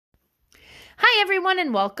Hi, everyone,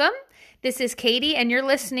 and welcome. This is Katie, and you're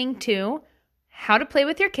listening to How to Play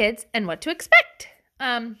with Your Kids and What to Expect.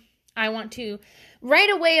 I want to right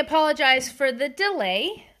away apologize for the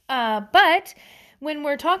delay, but when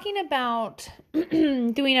we're talking about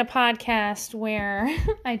doing a podcast where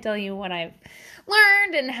I tell you what I've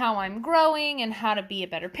learned and how I'm growing and how to be a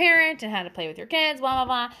better parent and how to play with your kids, blah,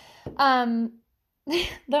 blah, blah,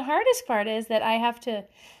 the hardest part is that I have to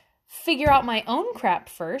figure out my own crap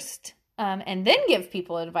first. And then give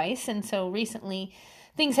people advice. And so recently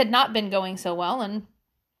things had not been going so well and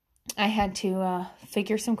I had to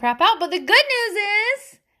figure some crap out. But the good news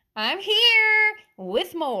is I'm here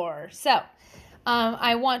with more. So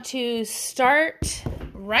I want to start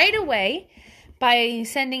right away by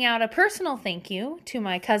sending out a personal thank you to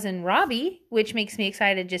my cousin Robbie, which makes me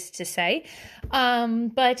excited just to say.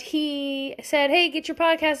 But he said, hey, get your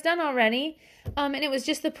podcast done already. And it was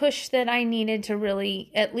just the push that I needed to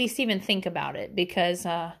really at least even think about it because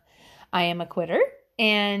I am a quitter.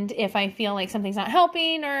 And if I feel like something's not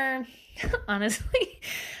helping or honestly,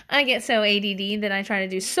 I get so ADD that I try to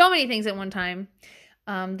do so many things at one time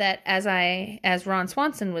that as Ron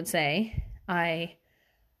Swanson would say, I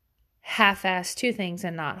half-ass two things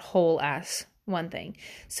and not whole-ass one thing.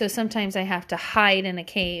 So sometimes I have to hide in a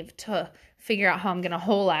cave to figure out how I'm going to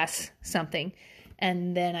whole-ass something.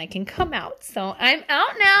 And then I can come out. So I'm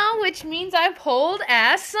out now, which means I've pulled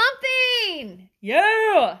ass something.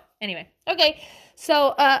 Yeah. Anyway, okay.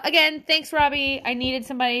 So again, thanks, Robbie. I needed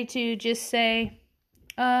somebody to just say,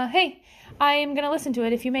 hey, I am going to listen to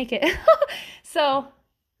it if you make it. So,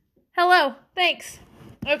 hello. Thanks.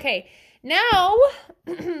 Okay. Now,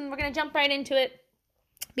 we're going to jump right into it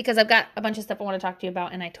because I've got a bunch of stuff I want to talk to you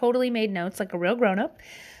about. And I totally made notes like a real grown-up.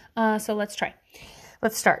 So let's try.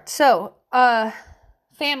 Let's start. So,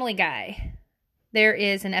 Family Guy, there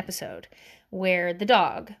is an episode where the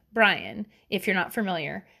dog, Brian, if you're not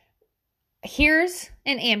familiar, hears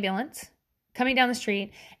an ambulance coming down the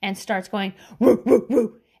street and starts going, woo, woo,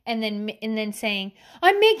 woo, and then saying,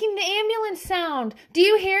 I'm making the ambulance sound. Do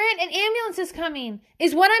you hear it? An ambulance is coming.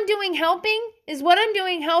 Is what I'm doing helping? Is what I'm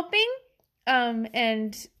doing helping?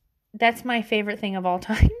 And that's my favorite thing of all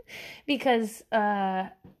time because,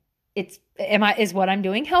 is what I'm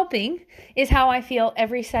doing helping is how I feel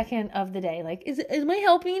every second of the day. Like, is my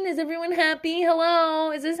helping? Is everyone happy?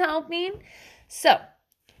 Hello? Is this helping? So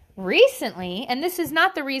recently, and this is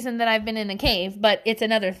not the reason that I've been in a cave, but it's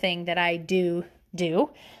another thing that I do.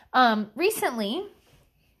 Recently,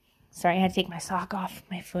 sorry, I had to take my sock off.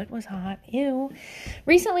 My foot was hot. Ew.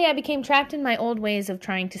 Recently, I became trapped in my old ways of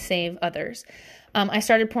trying to save others. I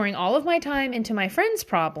started pouring all of my time into my friends'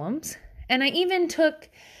 problems, and I even took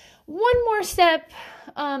one more step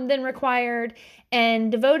than required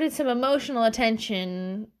and devoted some emotional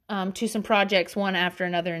attention to some projects one after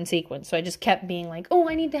another in sequence. So I just kept being like, oh,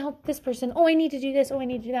 I need to help this person. Oh, I need to do this. Oh, I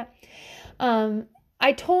need to do that.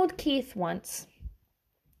 I told Keith once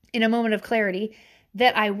in a moment of clarity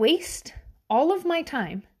that I waste all of my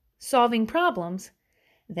time solving problems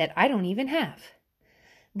that I don't even have.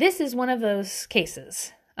 This is one of those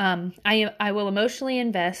cases. I will emotionally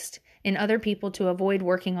invest in other people to avoid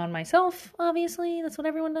working on myself. Obviously, that's what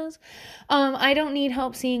everyone does. I don't need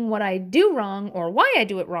help seeing what I do wrong or why I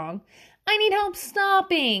do it wrong. I need help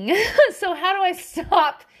stopping. So how do I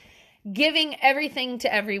stop giving everything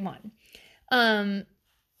to everyone?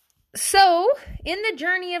 So in the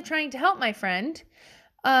journey of trying to help my friend,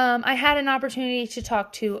 I had an opportunity to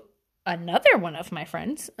talk to another one of my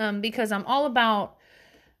friends because I'm all about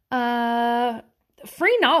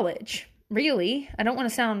free knowledge. Really, I don't want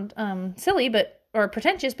to sound silly or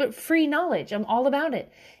pretentious, but free knowledge. I'm all about it.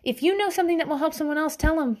 If you know something that will help someone else,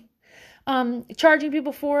 tell them. Charging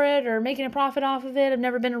people for it or making a profit off of it, I've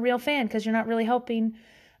never been a real fan because you're not really helping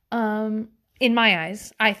in my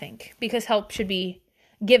eyes, I think, because help should be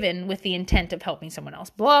given with the intent of helping someone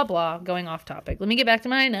else. Blah, blah, going off topic. Let me get back to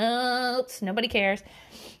my notes. Nobody cares.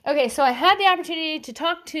 Okay, so I had the opportunity to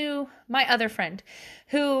talk to my other friend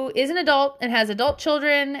who is an adult and has adult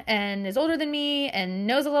children and is older than me and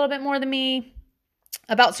knows a little bit more than me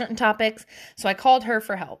about certain topics. So I called her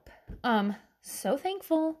for help. So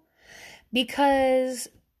thankful because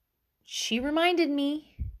she reminded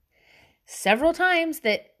me several times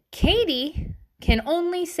that Katie can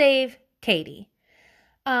only save Katie.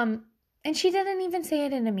 And she didn't even say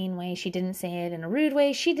it in a mean way. She didn't say it in a rude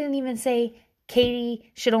way. She didn't even say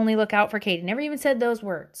Katie should only look out for Katie. Never even said those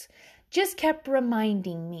words. Just kept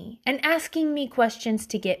reminding me and asking me questions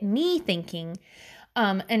to get me thinking.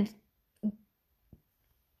 And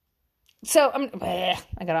so I'm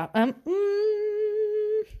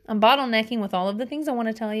bottlenecking with all of the things I want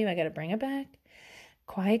to tell you. I got to bring it back.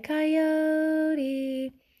 Quiet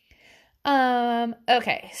coyote.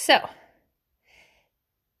 Okay, so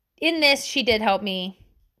in this, she did help me.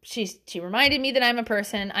 She reminded me that I'm a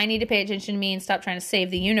person. I need to pay attention to me and stop trying to save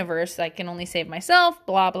the universe. I can only save myself,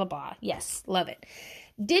 blah, blah, blah. Yes, love it.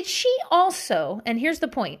 Did she also, and here's the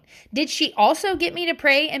point, did she also get me to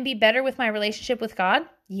pray and be better with my relationship with God?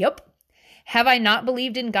 Yup. Have I not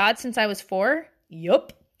believed in God since I was 4?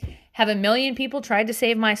 Yup. Have a million people tried to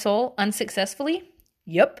save my soul unsuccessfully?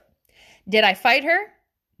 Yup. Did I fight her?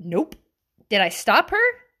 Nope. Did I stop her?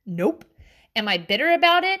 Nope. Am I bitter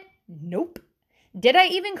about it? Nope. Did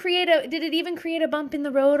it even create a bump in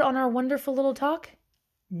the road on our wonderful little talk?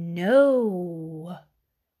 No.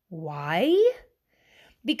 Why?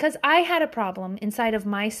 Because I had a problem inside of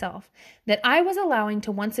myself that I was allowing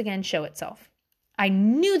to once again show itself. I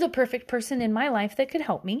knew the perfect person in my life that could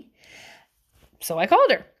help me, so I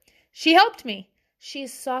called her. She helped me. She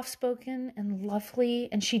is soft-spoken and lovely,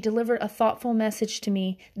 and she delivered a thoughtful message to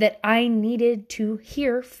me that I needed to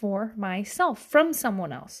hear for myself from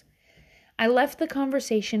someone else. I left the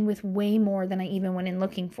conversation with way more than I even went in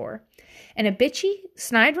looking for. And a bitchy,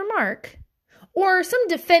 snide remark, or some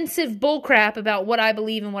defensive bullcrap about what I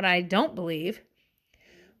believe and what I don't believe,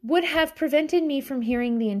 would have prevented me from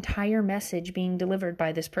hearing the entire message being delivered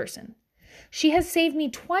by this person. She has saved me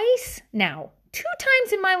twice now. 2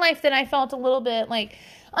 times in my life that I felt a little bit like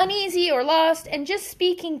uneasy or lost, and just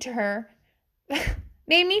speaking to her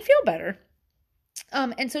made me feel better.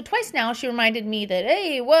 And so twice now she reminded me that,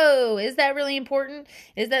 hey, whoa, is that really important?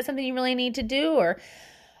 Is that something you really need to do? Or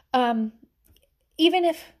even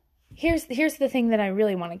if, here's the thing that I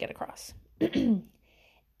really want to get across.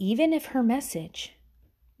 Even if her message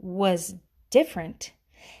was different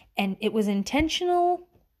and it was intentional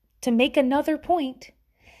to make another point,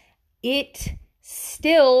 it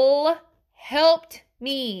still helped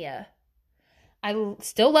me. I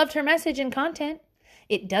still loved her message and content.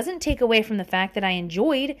 It doesn't take away from the fact that I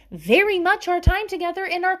enjoyed very much our time together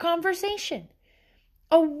in our conversation.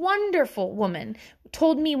 A wonderful woman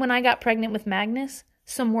told me when I got pregnant with Magnus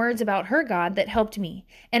some words about her God that helped me.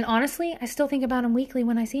 And honestly, I still think about him weekly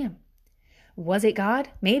when I see him. Was it God?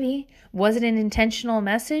 Maybe. Was it an intentional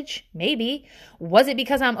message? Maybe. Was it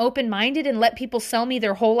because I'm open-minded and let people sell me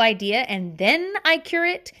their whole idea and then I cure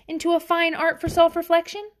it into a fine art for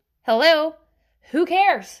self-reflection? Hello? Who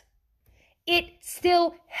cares? It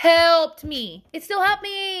still helped me. It still helped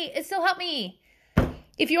me. It still helped me.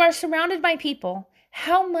 If you are surrounded by people,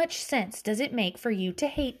 how much sense does it make for you to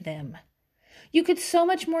hate them? You could so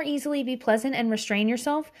much more easily be pleasant and restrain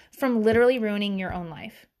yourself from literally ruining your own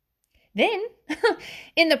life. Then,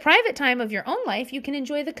 in the private time of your own life, you can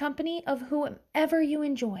enjoy the company of whomever you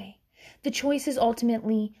enjoy. The choice is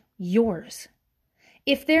ultimately yours.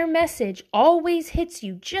 If their message always hits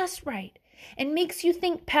you just right and makes you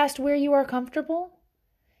think past where you are comfortable,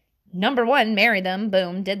 number 1, marry them.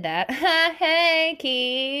 Boom, did that. Hey,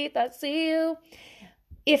 Keith, I see you.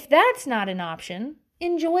 If that's not an option,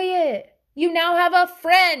 enjoy it. You now have a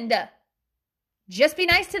friend. Just be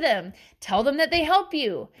nice to them. Tell them that they help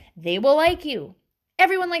you. They will like you.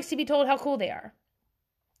 Everyone likes to be told how cool they are.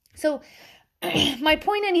 So my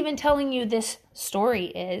point in even telling you this story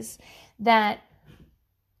is that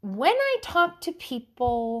when I talk to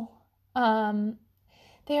people,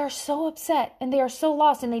 they are so upset and they are so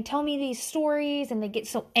lost and they tell me these stories and they get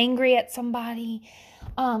so angry at somebody.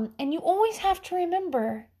 And you always have to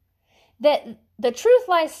remember that the truth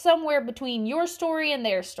lies somewhere between your story and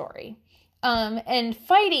their story. And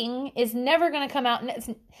fighting is never going to come out.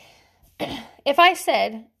 And if I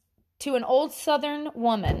said to an old Southern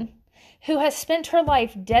woman who has spent her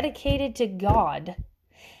life dedicated to God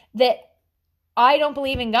that I don't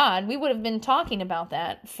believe in God, we would have been talking about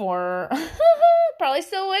that for, probably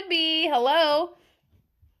still would be, hello.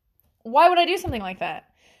 Why would I do something like that?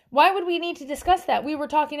 Why would we need to discuss that? We were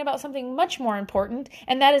talking about something much more important,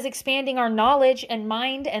 and that is expanding our knowledge and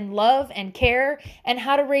mind and love and care and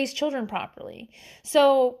how to raise children properly.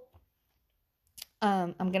 So,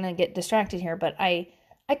 I'm going to get distracted here, but I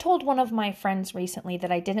told one of my friends recently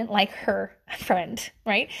that I didn't like her friend,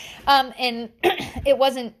 right? And it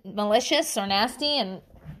wasn't malicious or nasty, and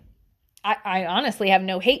I honestly have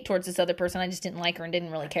no hate towards this other person. I just didn't like her and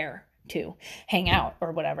didn't really care to hang out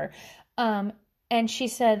or whatever. And she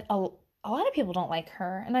said, a lot of people don't like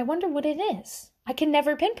her, and I wonder what it is. I can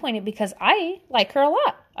never pinpoint it because I like her a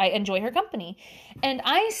lot. I enjoy her company. And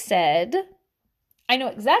I said, I know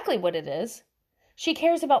exactly what it is. She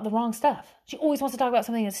cares about the wrong stuff. She always wants to talk about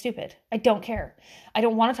something that's stupid. I don't care. I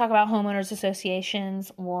don't want to talk about homeowners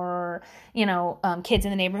associations or, kids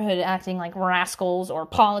in the neighborhood acting like rascals or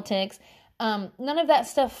politics. None of that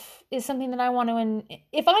stuff is something that I want to,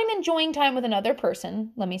 if I'm enjoying time with another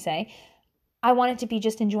person, let me say, I want it to be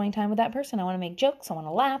just enjoying time with that person. I want to make jokes. I want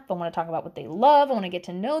to laugh. I want to talk about what they love. I want to get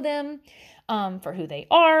to know them for who they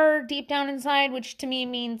are deep down inside, which to me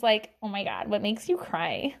means like, oh my God, what makes you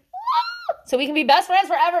cry? So we can be best friends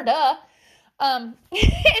forever, duh.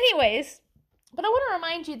 Anyways, but I want to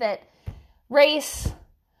remind you that race,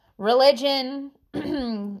 religion,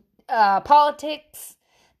 politics,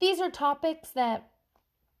 these are topics that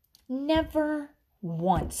never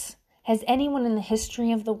once has anyone in the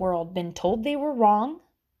history of the world been told they were wrong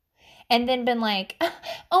and then been like,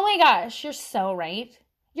 oh my gosh, you're so right.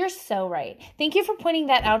 You're so right. Thank you for pointing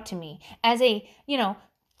that out to me as a,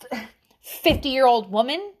 50-year-old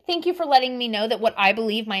woman. Thank you for letting me know that what I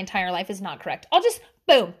believe my entire life is not correct. I'll just,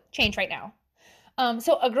 boom, change right now.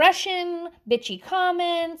 So aggression, bitchy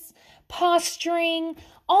comments, posturing,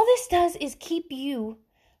 all this does is keep you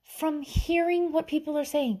from hearing what people are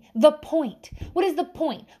saying. The point. What is the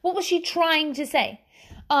point? What was she trying to say?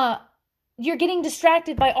 You're getting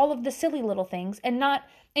distracted by all of the silly little things and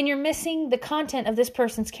you're missing the content of this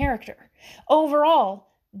person's character. Overall,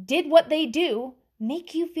 did what they do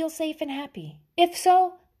make you feel safe and happy? If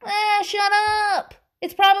so, shut up.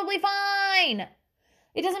 It's probably fine.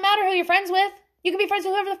 It doesn't matter who you're friends with. You can be friends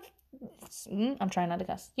with whoever I'm trying not to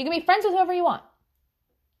cuss. You can be friends with whoever you want.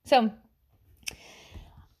 So,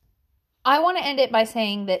 I want to end it by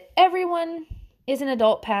saying that everyone is an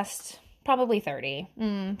adult past probably 30,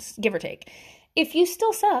 give or take. If you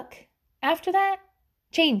still suck, after that,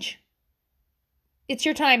 change. It's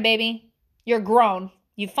your time, baby. You're grown.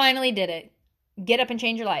 You finally did it. Get up and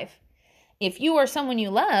change your life. If you or someone you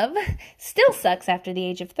love still sucks after the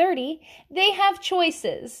age of 30, they have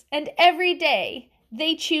choices, and every day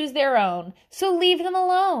they choose their own. So leave them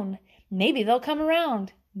alone. Maybe they'll come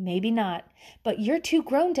around. Maybe not. But you're too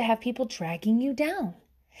grown to have people dragging you down.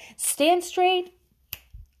 Stand straight.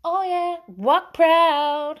 Oh yeah. Walk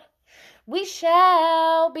proud. We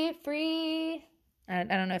shall be free. I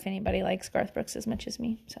don't know if anybody likes Garth Brooks as much as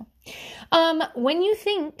me. So, when you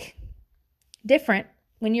think different,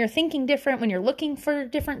 when you're thinking different, when you're looking for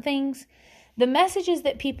different things, the messages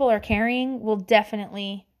that people are carrying will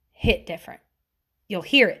definitely hit different. You'll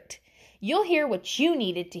hear it. You'll hear what you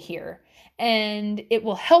needed to hear. And it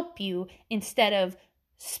will help you instead of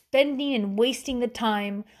spending and wasting the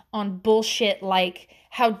time on bullshit like,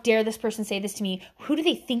 how dare this person say this to me? Who do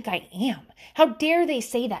they think I am? How dare they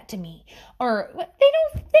say that to me? Or they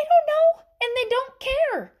don't know and they don't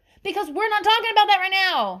care because we're not talking about that right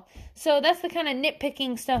now. So that's the kind of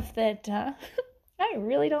nitpicking stuff that I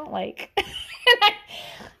really don't like.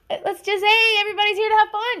 Let's just say everybody's here to have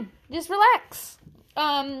fun. Just relax.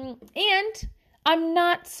 And I'm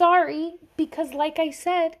not sorry because, like I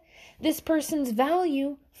said, this person's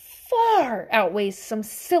value far outweighs some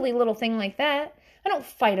silly little thing like that. I don't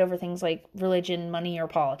fight over things like religion, money, or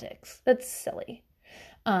politics. That's silly.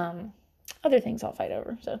 Other things I'll fight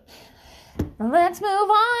over. So let's move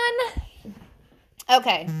on.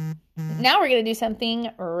 Okay. Now we're going to do something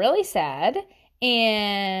really sad.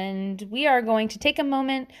 And we are going to take a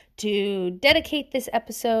moment to dedicate this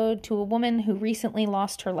episode to a woman who recently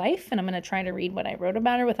lost her life. And I'm going to try to read what I wrote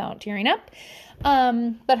about her without tearing up.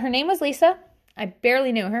 But her name was Lisa. I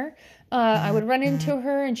barely knew her. I would run into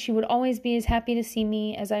her and she would always be as happy to see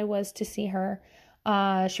me as I was to see her.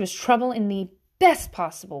 She was trouble in the best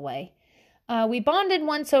possible way. We bonded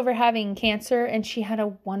once over having cancer, and she had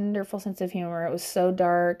a wonderful sense of humor. It was so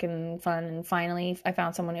dark and fun, and finally I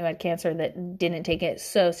found someone who had cancer that didn't take it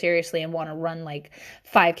so seriously and want to run like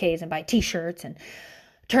 5Ks and buy t-shirts and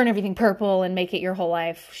turn everything purple and make it your whole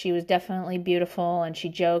life. She was definitely beautiful, and she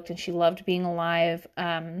joked, and she loved being alive,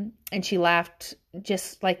 and she laughed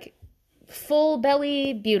just like full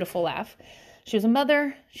belly, beautiful laugh. She was a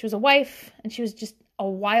mother, she was a wife, and she was just a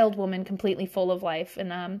wild woman, completely full of life.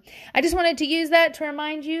 And I just wanted to use that to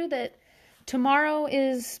remind you that tomorrow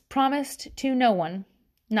is promised to no one.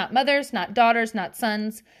 Not mothers, not daughters, not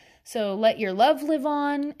sons. So let your love live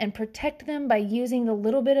on and protect them by using the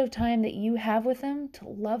little bit of time that you have with them to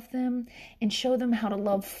love them and show them how to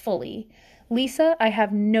love fully. Lisa, I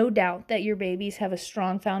have no doubt that your babies have a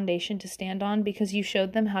strong foundation to stand on because you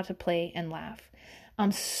showed them how to play and laugh.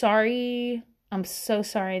 I'm sorry. I'm so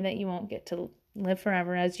sorry that you won't get to live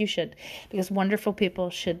forever, as you should, because wonderful people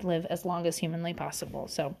should live as long as humanly possible.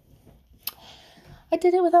 So I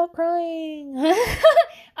did it without crying.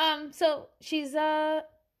 So she's a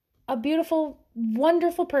beautiful,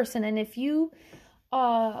 wonderful person. And if you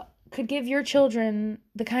could give your children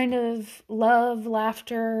the kind of love,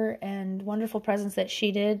 laughter, and wonderful presence that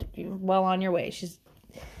she did, you're well on your way. She's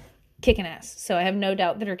kicking ass. So I have no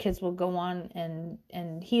doubt that her kids will go on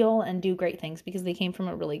and heal and do great things because they came from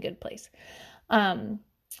a really good place.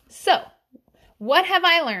 So what have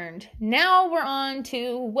I learned? Now we're on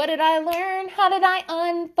to what did I learn? How did I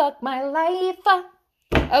unfuck my life?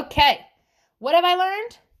 Okay. What have I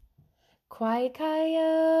learned? Quiet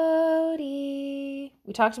coyote.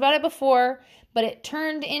 We talked about it before, but it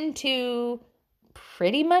turned into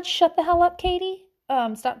pretty much shut the hell up, Katie.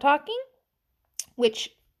 Stop talking, which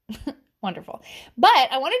wonderful.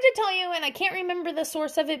 But I wanted to tell you, and I can't remember the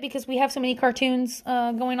source of it because we have so many cartoons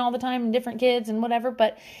going all the time and different kids and whatever,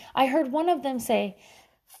 but I heard one of them say,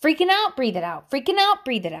 freaking out, breathe it out. Freaking out,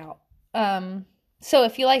 breathe it out. So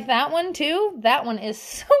if you like that one too, that one is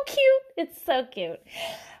so cute. It's so cute.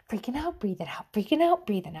 Freaking out, breathe it out. Freaking out,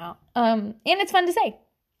 breathe it out. And it's fun to say.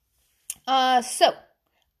 So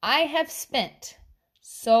I have spent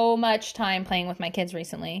so much time playing with my kids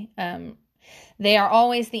recently. They are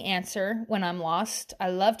always the answer when I'm lost. I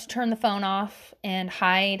love to turn the phone off and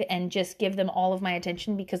hide and just give them all of my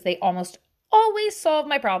attention because they almost always solve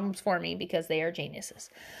my problems for me because they are geniuses.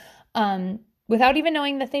 Without even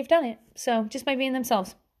knowing that they've done it. So just by being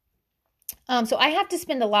themselves. So I have to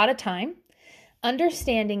spend a lot of time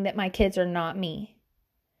understanding that my kids are not me.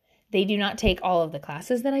 They do not take all of the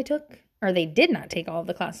classes that I took. Or they did not take all of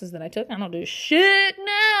the classes that I took. I don't do shit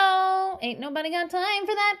now. Ain't nobody got time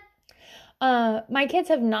for that. My kids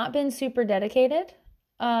have not been super dedicated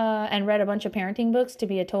and read a bunch of parenting books to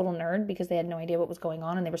be a total nerd because they had no idea what was going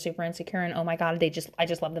on and they were super insecure and oh my God, I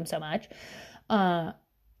just love them so much.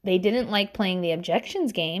 They didn't like playing the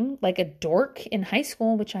objections game like a dork in high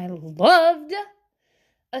school, which I loved.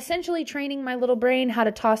 Essentially training my little brain how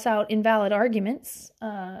to toss out invalid arguments,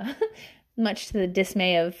 much to the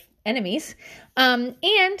dismay of enemies. And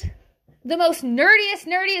the most nerdiest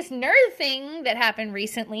nerd thing that happened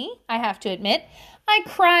recently, I have to admit, I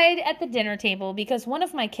cried at the dinner table because one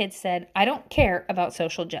of my kids said, I don't care about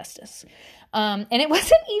social justice. And it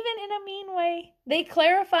wasn't even in a mean way. They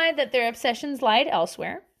clarified that their obsessions lied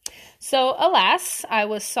elsewhere. So alas, I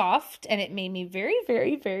was soft and it made me very,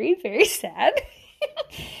 very, very, very sad.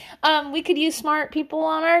 We could use smart people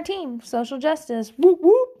on our team. Social justice. Whoop,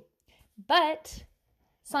 whoop. But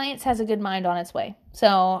science has a good mind on its way. So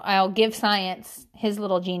I'll give science his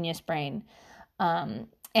little genius brain. And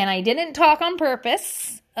I didn't talk on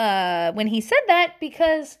purpose when he said that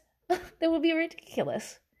because that would be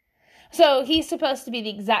ridiculous. So he's supposed to be the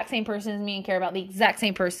exact same person as me and care about the exact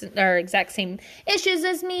same person or exact same issues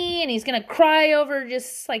as me. And he's going to cry over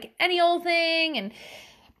just like any old thing and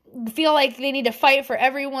feel like they need to fight for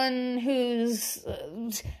everyone who's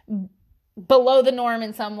below the norm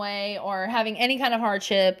in some way or having any kind of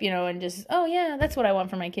hardship, and just, oh yeah, that's what I want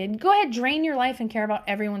for my kid. Go ahead, drain your life and care about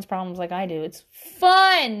everyone's problems like I do. It's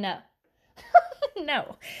fun.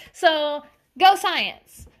 No. So go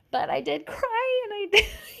science. But I did cry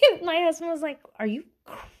and my husband was like, are you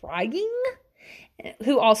crying?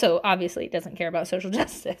 Who also obviously doesn't care about social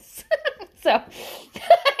justice. So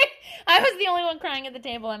I was the only one crying at the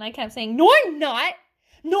table and I kept saying, no, I'm not.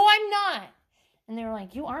 No, I'm not. And they were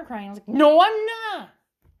like, you are crying. I was like, no, I'm not.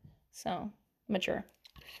 So mature.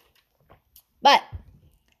 But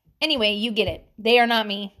anyway, you get it. They are not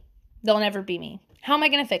me. They'll never be me. How am I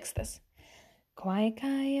going to fix this? Quiet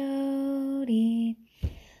coyote.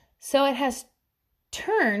 So it has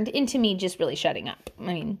turned into me just really shutting up. I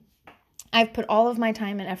mean, I've put all of my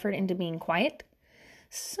time and effort into being quiet.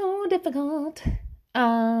 So difficult.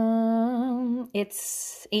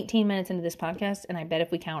 It's 18 minutes into this podcast, and I bet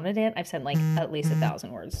if we counted it, I've said like at least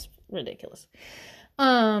 1,000 words. Ridiculous.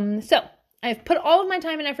 So I've put all of my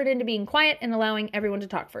time and effort into being quiet and allowing everyone to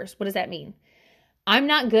talk first. What does that mean? I'm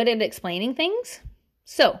not good at explaining things.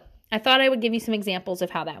 So I thought I would give you some examples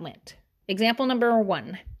of how that went. Example number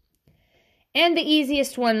 1. And the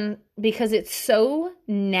easiest one because it's so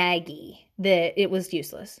naggy that it was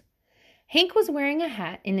useless. Hank was wearing a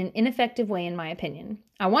hat in an ineffective way, in my opinion.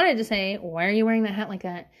 I wanted to say, why are you wearing that hat like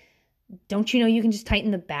that? Don't you know you can just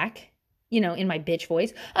tighten the back? In my bitch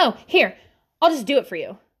voice. Oh, here, I'll just do it for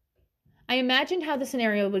you. I imagined how the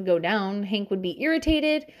scenario would go down. Hank would be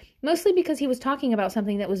irritated, mostly because he was talking about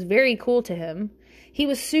something that was very cool to him. He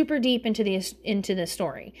was super deep into the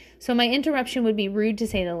story, so my interruption would be rude to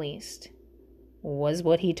say the least. Was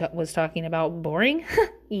what he was talking about boring?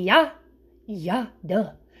 Yeah,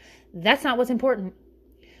 duh. That's not what's important.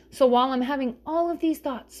 So while I'm having all of these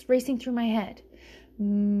thoughts racing through my head,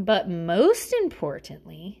 but most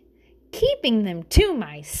importantly, keeping them to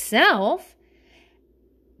myself,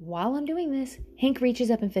 while I'm doing this, Hank reaches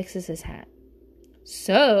up and fixes his hat.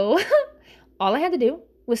 So all I had to do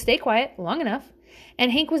was stay quiet long enough, and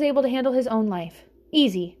Hank was able to handle his own life.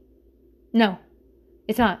 Easy. No,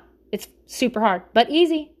 it's not. It's super hard, but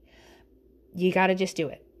easy. You got to just do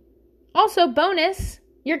it. Also, bonus,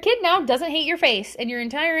 your kid now doesn't hate your face and your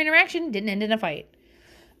entire interaction didn't end in a fight.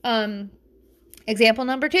 Example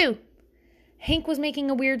number 2. Hank was making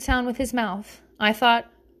a weird sound with his mouth. I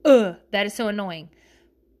thought, that is so annoying.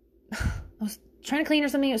 I was trying to clean or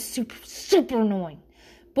something. It was super, super annoying.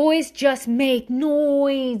 Boys just make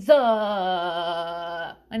noise.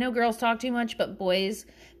 I know girls talk too much, but boys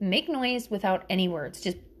make noise without any words.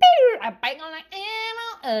 Just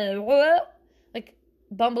like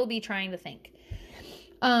Bumblebee trying to think.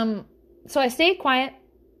 So I stayed quiet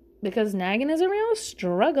because nagging is a real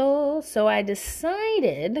struggle. So I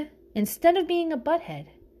decided, instead of being a butthead,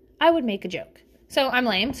 I would make a joke. So I'm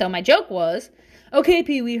lame. So my joke was, okay,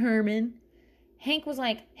 Pee Wee Herman. Hank was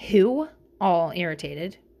like, who? All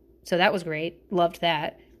irritated. So that was great. Loved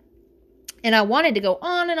that. And I wanted to go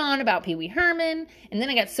on and on about Pee Wee Herman. And then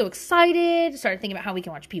I got so excited. Started thinking about how we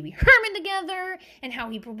can watch Pee Wee Herman together. And how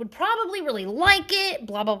he would probably really like it.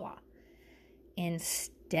 Blah, blah, blah.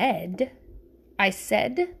 Instead, I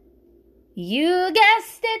said, you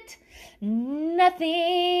guessed it, nothing.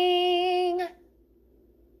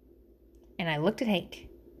 And I looked at Hank.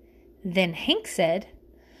 Then Hank said,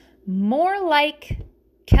 more like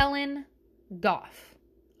Kellen Goff.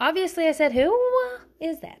 Obviously, I said, who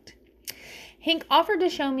is that? Hank offered to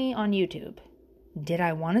show me on YouTube. Did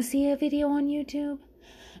I want to see a video on YouTube?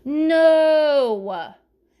 No.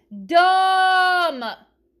 Dumb.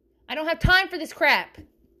 I don't have time for this crap.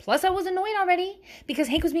 Plus, I was annoyed already because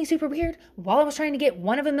Hank was being super weird while I was trying to get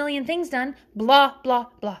one of a million things done. Blah, blah,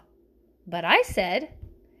 blah. But I said,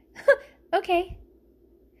 okay.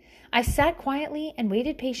 I sat quietly and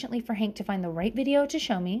waited patiently for Hank to find the right video to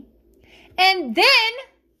show me. And then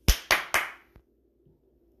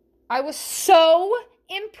I was so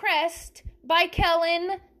impressed by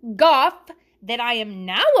Kellen Goff that I am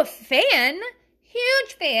now a fan.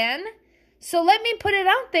 Huge fan. So let me put it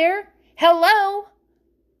out there. Hello.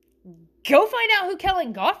 Go find out who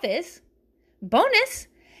Kellen Goff is. Bonus,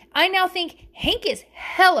 I now think Hank is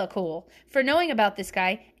hella cool for knowing about this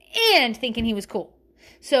guy and thinking he was cool.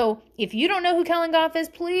 So if you don't know who Kellen Goff is,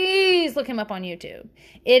 please look him up on YouTube.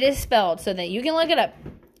 It is spelled so that you can look it up.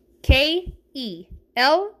 K-E-L-L-E-N,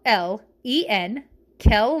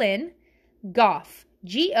 Kellen Goff,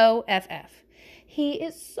 G-O-F-F. He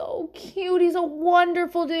is so cute. He's a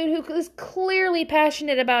wonderful dude who is clearly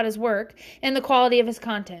passionate about his work and the quality of his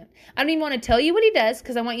content. I don't even want to tell you what he does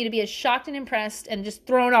because I want you to be as shocked and impressed and just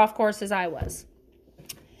thrown off course as I was.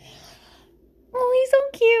 Oh, he's so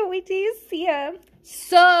cute. Wait till you see him.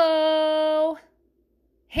 So,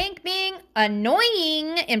 Hank being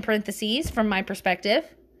annoying, in parentheses, from my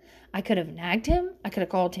perspective, I could have nagged him. I could have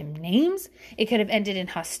called him names. It could have ended in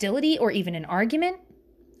hostility or even an argument.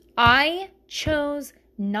 I chose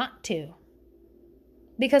not to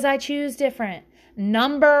because I choose different.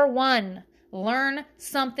 Number 1, learn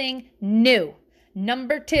something new.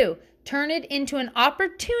 Number 2, turn it into an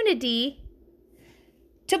opportunity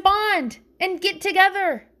to bond and get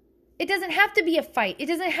together. It doesn't have to be a fight. It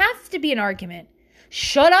doesn't have to be an argument.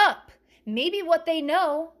 Shut up. Maybe what they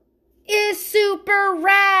know is super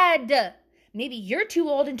rad. Maybe you're too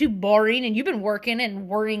old and too boring and you've been working and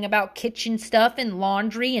worrying about kitchen stuff and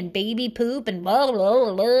laundry and baby poop and blah, blah,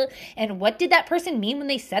 blah, blah. And what did that person mean when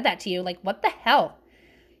they said that to you? Like, what the hell?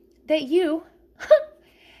 That you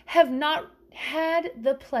have not had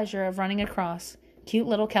the pleasure of running across cute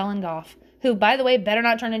little Kellen Goff, who, by the way, better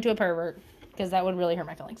not turn into a pervert because that would really hurt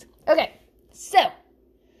my feelings. Okay, so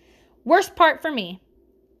worst part for me,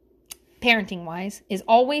 parenting-wise, is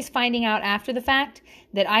always finding out after the fact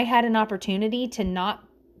that I had an opportunity to not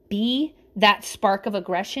be that spark of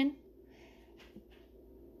aggression,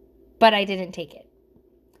 but I didn't take it.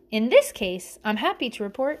 In this case, I'm happy to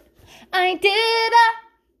report I did.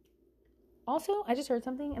 Also, I just heard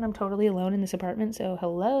something and I'm totally alone in this apartment, so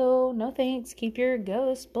hello, no thanks. Keep your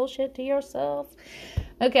ghost bullshit to yourself.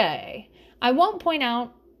 Okay, I won't point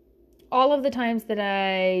out all of the times that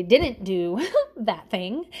I didn't do that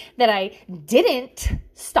thing, that I didn't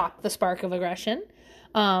stop the spark of aggression.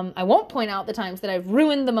 I won't point out the times that I've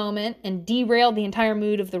ruined the moment and derailed the entire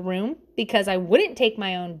mood of the room because I wouldn't take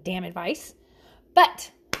my own damn advice.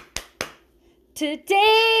 But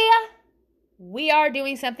today, we are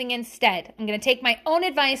doing something instead. I'm going to take my own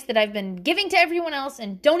advice that I've been giving to everyone else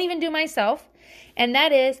and don't even do myself, and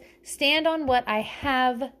that is stand on what I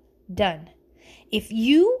have done.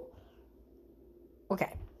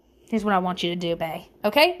 Okay, here's what I want you to do, bae.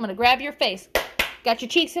 Okay, I'm going to grab your face. Got your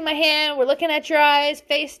cheeks in my hand. We're looking at your eyes,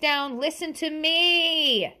 face down. Listen to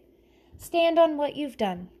me. Stand on what you've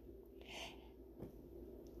done.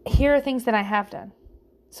 here are things that I have done.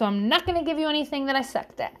 So I'm not going to give you anything that I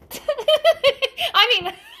sucked at. I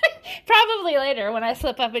mean, probably later when I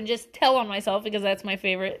slip up and just tell on myself because that's my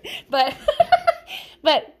favorite. But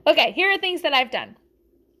okay, here are things that I've done.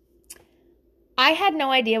 I had no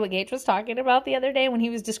idea what Gage was talking about the other day when he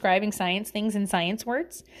was describing science things in science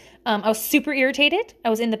words. I was super irritated. I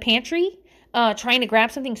was in the pantry trying to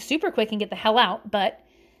grab something super quick and get the hell out. But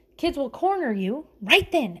kids will corner you right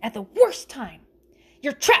then at the worst time.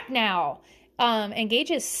 You're trapped now. And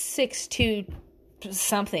Gage is 6'2"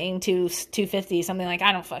 something, 250, something like,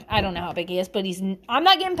 I don't know how big he is, but I'm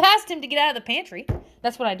not getting past him to get out of the pantry.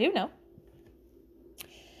 That's what I do know.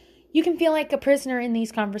 You can feel like a prisoner in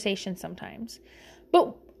these conversations sometimes.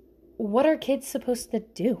 But what are kids supposed to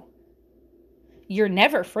do? You're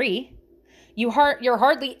never free. You're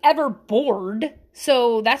hardly ever bored.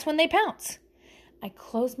 So that's when they pounce. I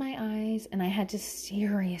closed my eyes and I had to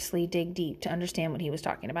seriously dig deep to understand what he was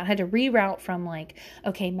talking about. I had to reroute from like,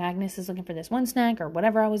 okay, Magnus is looking for this one snack or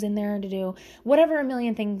whatever I was in there to do. Whatever a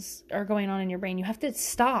million things are going on in your brain, you have to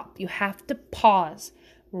stop. You have to pause,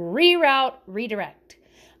 reroute, redirect.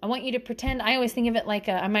 I want you to pretend, I always think of it like,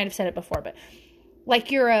 I might have said it before, but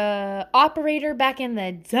like you're a operator back in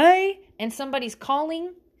the day and somebody's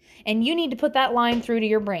calling and you need to put that line through to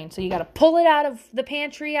your brain. So you got to pull it out of the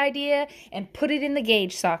pantry idea and put it in the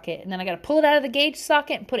Gage socket. And then I got to pull it out of the Gage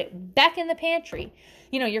socket and put it back in the pantry.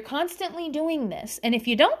 You know, you're constantly doing this. And if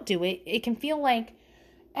you don't do it, it can feel like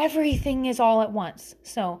everything is all at once.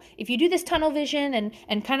 So if you do this tunnel vision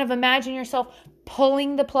and kind of imagine yourself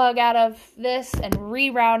pulling the plug out of this and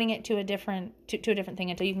rerouting it to a different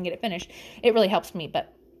thing until you can get it finished, it really helps me,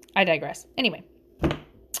 but I digress. Anyway.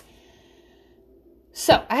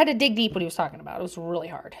 So I had to dig deep what he was talking about. It was really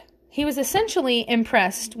hard. He was essentially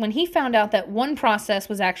impressed when he found out that one process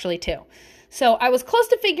was actually two. So I was close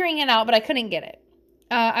to figuring it out, but I couldn't get it.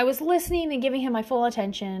 I was listening and giving him my full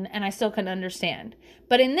attention, and I still couldn't understand.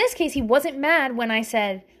 But in this case, he wasn't mad when I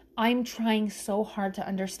said, I'm trying so hard to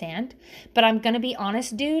understand, but I'm going to be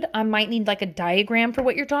honest, dude. I might need like a diagram for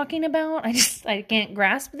what you're talking about. I can't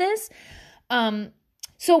grasp this.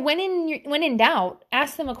 So when in doubt,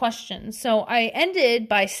 ask them a question. So I ended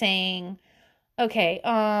by saying, okay,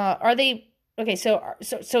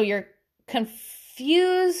 so you're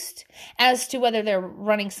confused as to whether they're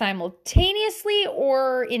running simultaneously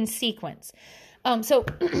or in sequence.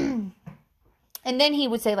 And then he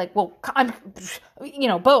would say like, well, I'm,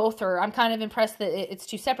 both, or I'm kind of impressed that it's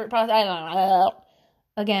two separate processes. I don't know.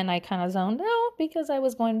 Again, I kind of zoned out because I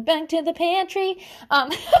was going back to the pantry.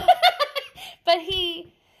 But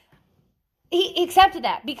he accepted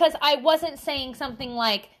that because I wasn't saying something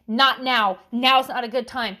like, not now, now's not a good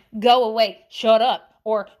time, go away, shut up,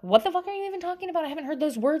 or what the fuck are you even talking about? I haven't heard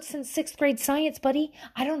those words since 6th grade science, buddy.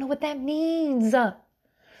 I don't know what that means.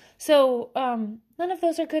 So, none of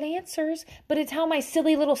those are good answers, but it's how my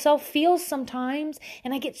silly little self feels sometimes,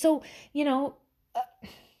 and I get so,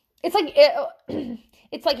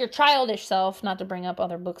 it's like your childish self, not to bring up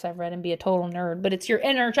other books I've read and be a total nerd, but it's your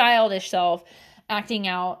inner childish self acting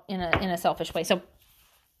out in a selfish way. So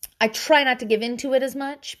I try not to give into it as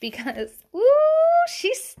much because,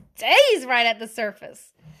 she stays right at the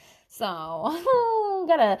surface. So,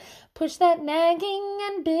 gotta push that nagging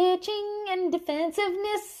and bitching and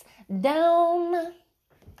defensiveness down.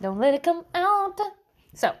 Don't let it come out.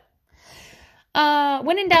 So,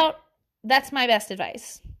 when in doubt, that's my best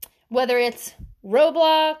advice. Whether it's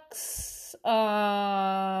Roblox,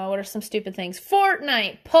 what are some stupid things?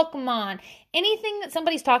 Fortnite, Pokemon, anything that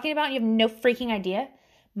somebody's talking about and you have no freaking idea.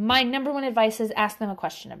 My number one advice is ask them a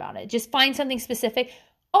question about it. Just find something specific.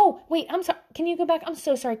 Oh, wait, I'm sorry. Can you go back? I'm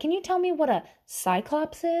so sorry. Can you tell me what a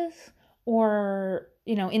Cyclops is? Or,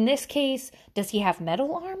 in this case, does he have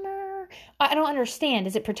metal armor? I don't understand.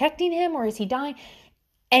 Is it protecting him or is he dying?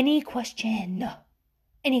 Any question.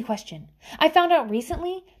 I found out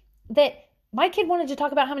recently that my kid wanted to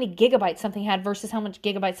talk about how many gigabytes something had versus how much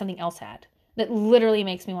gigabytes something else had. That literally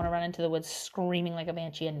makes me want to run into the woods screaming like a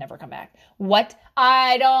banshee and never come back. What?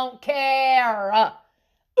 I don't care.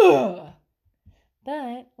 Ugh.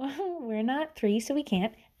 But we're not 3, so we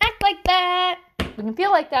can't act like that. We can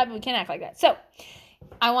feel like that, but we can't act like that. So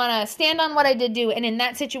I want to stand on what I did do. And in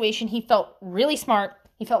that situation, he felt really smart.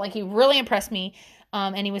 He felt like he really impressed me.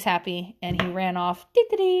 And he was happy. And he ran off.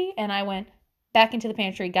 And I went back into the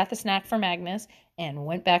pantry, got the snack for Magnus, and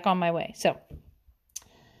went back on my way. So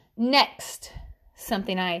next,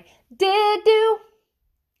 something I did do.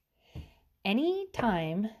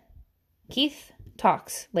 Anytime Keith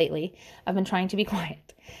talks lately, I've been trying to be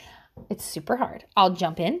quiet. It's super hard. I'll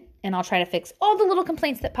jump in and I'll try to fix all the little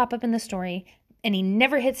complaints that pop up in the story, and he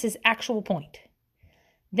never hits his actual point.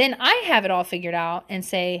 Then I have it all figured out and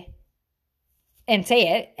say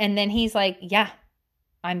it. And then he's like, yeah,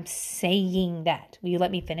 I'm saying that. Will you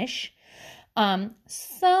let me finish?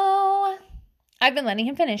 So I've been letting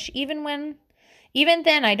him finish. Even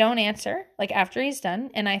then I don't answer, like after he's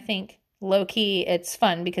done. And I think low key, it's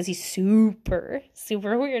fun because he's super,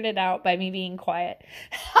 super weirded out by me being quiet.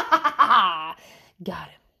 Got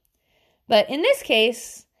him. But in this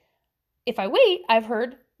case, if I wait, I've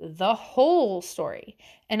heard the whole story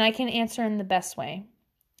and I can answer in the best way.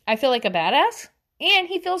 I feel like a badass and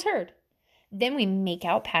he feels heard. Then we make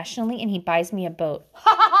out passionately and he buys me a boat.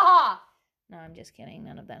 Ha ha ha! No, I'm just kidding.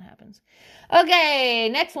 None of that happens. Okay,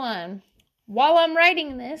 next one. While I'm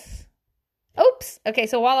writing this, okay,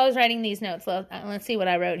 so while I was writing these notes, let's see what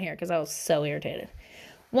I wrote here because I was so irritated.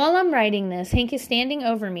 While I'm writing this, Hank is standing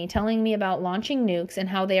over me telling me about launching nukes and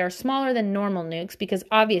how they are smaller than normal nukes because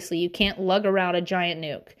obviously you can't lug around a giant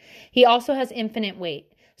nuke. He also has infinite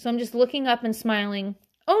weight. So I'm just looking up and smiling.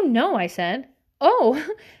 Oh no, I said. Oh,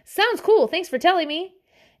 sounds cool. Thanks for telling me.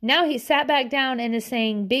 Now he sat back down and is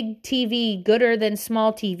saying big TV gooder than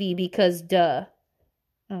small TV because duh.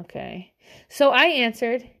 Okay. So I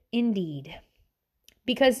answered, indeed.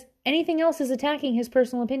 Because anything else is attacking his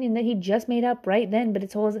personal opinion that he just made up right then, but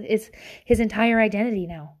it's his entire identity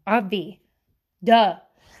now. Obvi. Duh.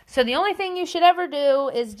 So the only thing you should ever do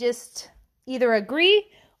is just either agree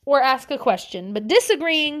or ask a question. But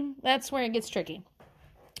disagreeing, that's where it gets tricky.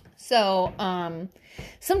 So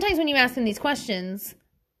sometimes when you ask them these questions,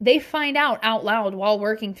 they find out loud while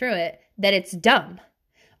working through it that it's dumb.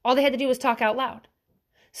 All they had to do was talk out loud.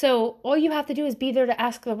 So all you have to do is be there to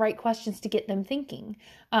ask the right questions to get them thinking.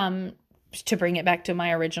 To bring it back to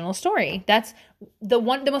my original story, that's the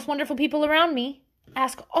most wonderful people around me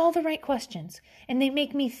ask all the right questions and they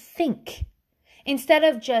make me think instead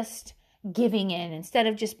of just giving in, instead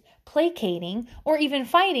of just placating or even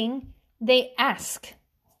fighting. They ask,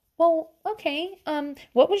 well, okay,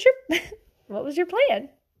 what was your plan?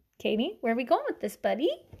 Katie, where are we going with this, buddy?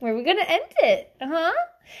 Where are we going to end it? Are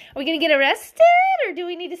we going to get arrested or do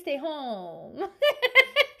we need to stay home?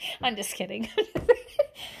 I'm just kidding.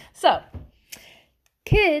 So,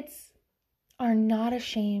 kids are not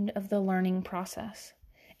ashamed of the learning process.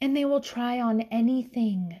 And they will try on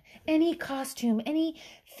anything, any costume,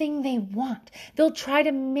 anything they want. They'll try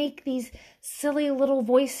to make these silly little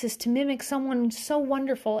voices to mimic someone so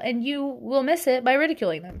wonderful, and you will miss it by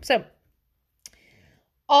ridiculing them. So,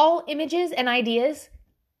 all images and ideas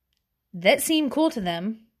that seem cool to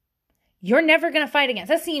them, you're never going to fight against.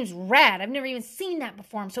 That seems rad. I've never even seen that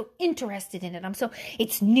before. I'm so interested in it.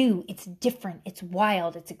 It's new, it's different, it's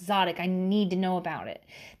wild, it's exotic. I need to know about it.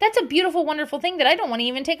 That's a beautiful, wonderful thing that I don't want to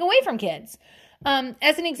even take away from kids.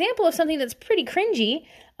 As an example of something that's pretty cringy,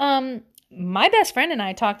 my best friend and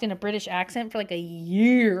I talked in a British accent for like a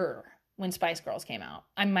year when Spice Girls came out.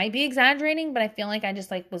 I might be exaggerating, but I feel like I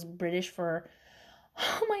just was British for,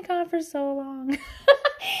 oh my God, for so long.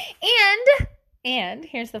 And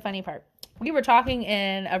here's the funny part. We were talking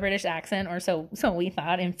in a British accent, or so we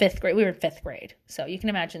thought, in 5th grade. We were in 5th grade. So you can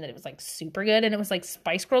imagine that it was super good. And it was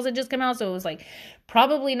Spice Girls had just come out. So it was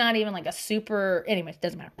probably not even a super, anyway, it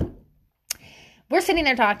doesn't matter. We're sitting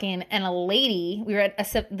there talking, and a lady, we were at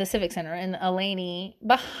the Civic Center, and a lady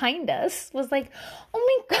behind us was like,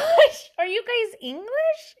 oh my gosh, are you guys English?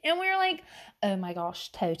 And we were like, oh my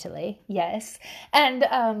gosh, totally, yes.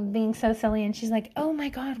 And being so silly, and she's like, oh my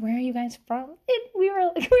God, where are you guys from? And we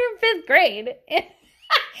were in 5th grade. And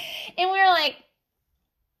we were like,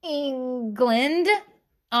 England.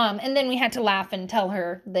 And then we had to laugh and tell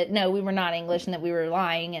her that no, we were not English and that we were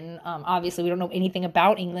lying. And obviously we don't know anything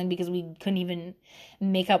about England because we couldn't even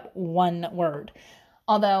make up one word.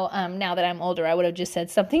 Although now that I'm older, I would have just said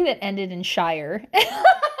something that ended in shire.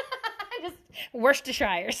 Just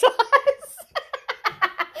Worcestershire sauce.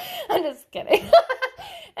 I'm just kidding.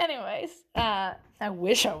 Anyways, I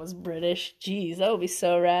wish I was British. Jeez, that would be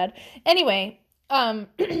so rad. Anyway,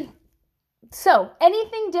 so,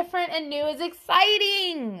 anything different and new is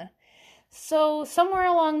exciting. So, somewhere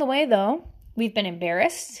along the way, though, we've been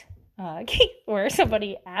embarrassed where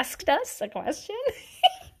somebody asked us a question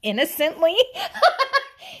innocently.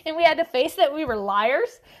 And we had to face that we were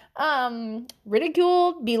liars,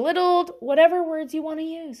 ridiculed, belittled, whatever words you want to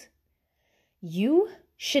use. You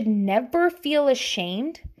should never feel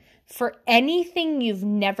ashamed for anything you've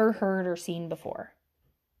never heard or seen before.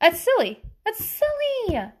 That's silly. That's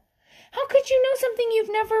silly. How could you know something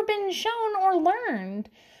you've never been shown or learned?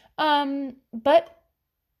 But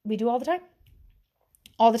we do all the time.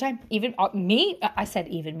 All the time. Even me. I said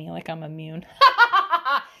even me like I'm immune.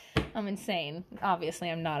 I'm insane.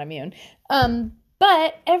 Obviously, I'm not immune.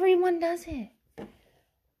 But everyone does it.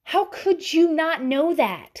 How could you not know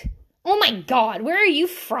that? Oh my God, where are you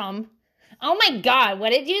from? Oh my God, what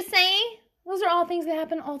did you say? Those are all things that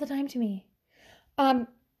happen all the time to me.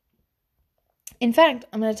 In fact,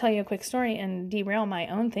 I'm going to tell you a quick story and derail my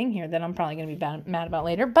own thing here that I'm probably going to be mad about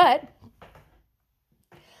later, but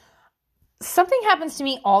something happens to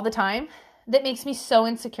me all the time that makes me so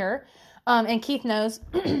insecure. And Keith knows,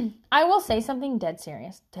 I will say something dead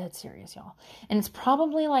serious, y'all. And it's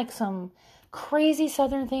probably like some crazy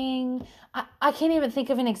Southern thing. I can't even think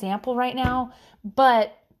of an example right now,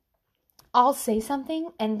 but I'll say something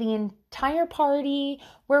and the entire party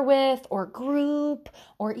we're with or group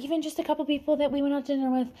or even just a couple people that we went out to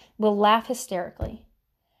dinner with will laugh hysterically.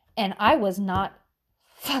 And I was not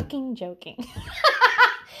fucking joking.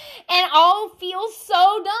 And I'll feel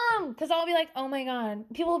so dumb because I'll be like, oh my God.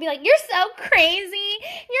 People will be like, you're so crazy.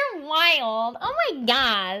 You're wild. Oh my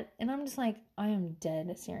God. And I'm just like, I am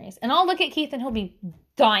dead serious. And I'll look at Keith and he'll be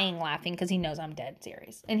dying laughing because he knows I'm dead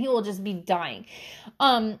serious. And he will just be dying.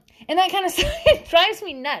 And that kind of stuff, it drives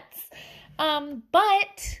me nuts.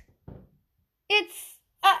 But it's,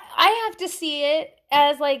 I have to see it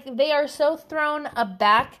as like they are so thrown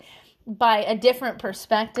aback by a different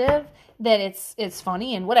perspective that it's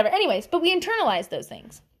funny and whatever. Anyways, but we internalize those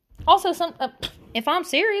things. Also, if I'm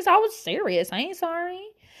serious, I was serious. I ain't sorry.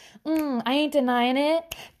 I ain't denying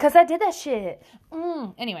it because I did that shit.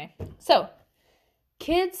 Anyway, so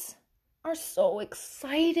kids are so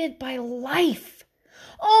excited by life.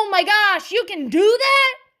 Oh my gosh, you can do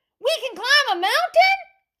that? We can climb a mountain?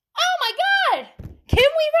 Oh my God. Can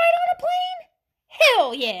we ride on a plane?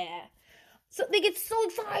 Hell yeah. So they get so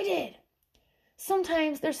excited.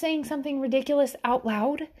 Sometimes they're saying something ridiculous out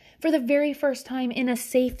loud for the very first time in a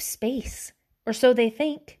safe space, or so they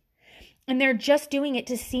think. And they're just doing it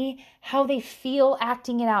to see how they feel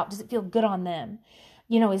acting it out. Does it feel good on them?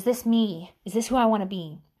 You know, is this me? Is this who I want to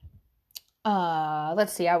be?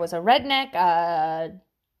 Let's see. I was a redneck, a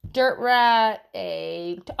dirt rat,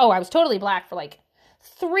 I was totally black for like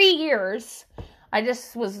 3 years. I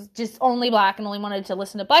was only black and only wanted to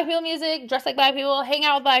listen to black people music, dress like black people, hang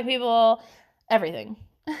out with black people. Everything.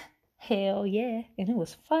 Hell yeah. And it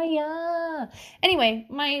was fire. Anyway,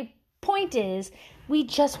 my point is we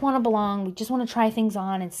just want to belong. We just want to try things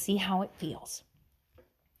on and see how it feels.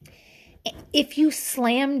 If you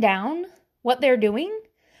slam down what they're doing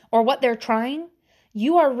or what they're trying,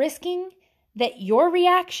 you are risking that your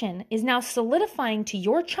reaction is now solidifying to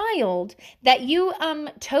your child that you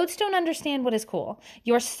toads don't understand what is cool.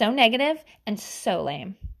 You're so negative and so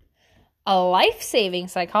lame. A life-saving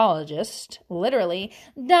psychologist, literally,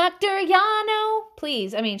 Dr. Yano,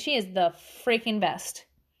 please, she is the freaking best,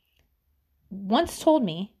 once told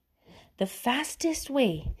me the fastest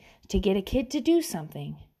way to get a kid to do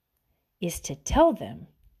something is to tell them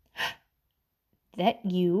that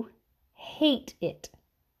you hate it.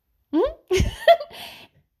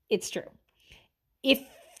 It's true.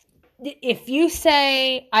 If you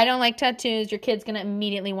say, I don't like tattoos, your kid's going to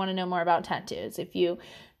immediately want to know more about tattoos. If you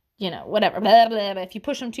whatever, blah, blah, blah. If you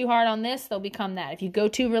push them too hard on this, they'll become that. If you go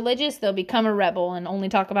too religious, they'll become a rebel and only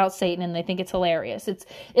talk about Satan and they think it's hilarious.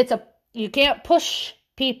 You can't push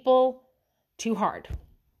people too hard.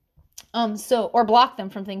 Or block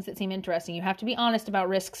them from things that seem interesting. You have to be honest about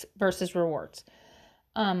risks versus rewards.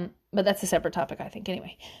 But that's a separate topic, I think,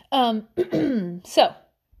 anyway. So,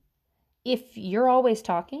 if you're always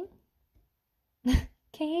talking,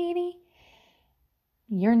 Katie,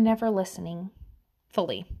 you're never listening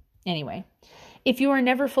fully. Anyway, if you are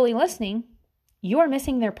never fully listening, you are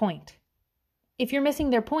missing their point. If you're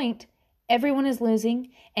missing their point, everyone is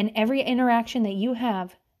losing, and every interaction that you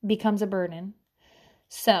have becomes a burden.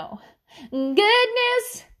 So, good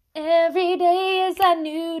news, every day is a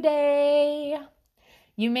new day.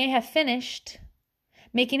 You may have finished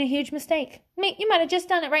making a huge mistake. You might have just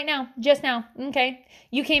done it right now, just now, okay?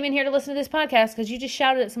 You came in here to listen to this podcast because you just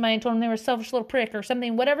shouted at somebody and told them they were a selfish little prick or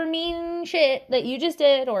something, whatever mean shit that you just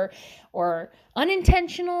did or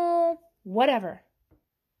unintentional, whatever.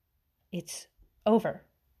 It's over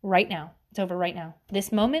right now. It's over right now.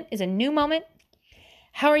 This moment is a new moment.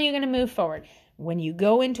 How are you going to move forward? When you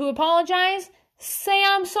go in to apologize, say,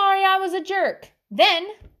 I'm sorry I was a jerk. Then,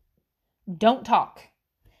 don't talk.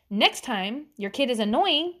 Next time your kid is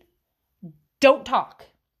annoying, don't talk.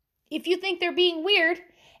 If you think they're being weird,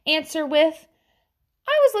 answer with,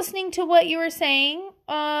 I was listening to what you were saying,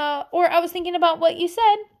 or I was thinking about what you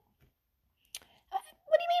said. What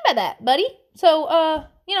do you mean by that, buddy? So,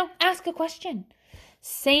 ask a question.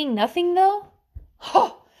 Saying nothing, though,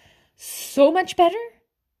 so much better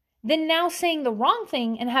than now saying the wrong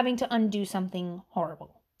thing and having to undo something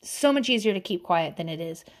horrible. So much easier to keep quiet than it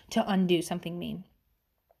is to undo something mean.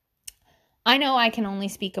 I know I can only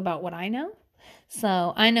speak about what I know.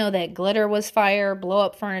 So I know that glitter was fire, blow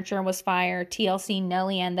up furniture was fire, TLC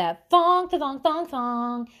Nelly, and that thong, thong, thong,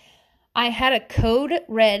 thong. I had a code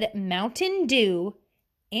red Mountain Dew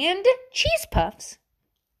and cheese puffs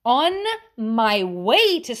on my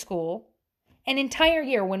way to school an entire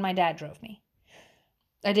year when my dad drove me.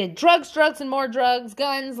 I did drugs, and more drugs,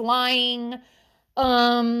 guns, lying,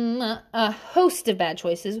 a host of bad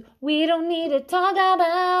choices we don't need to talk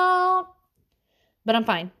about. But I'm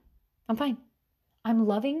fine. I'm fine. I'm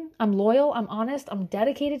loving, I'm loyal, I'm honest, I'm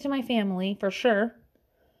dedicated to my family, for sure.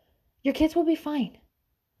 Your kids will be fine.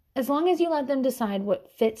 As long as you let them decide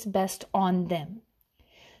what fits best on them.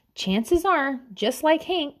 Chances are, just like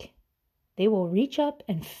Hank, they will reach up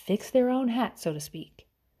and fix their own hat, so to speak.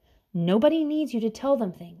 Nobody needs you to tell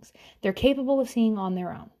them things. They're capable of seeing on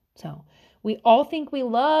their own. So, we all think we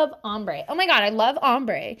love ombre. Oh my God, I love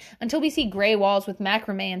ombre. Until we see gray walls with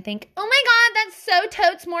macrame and think, oh my God, that's so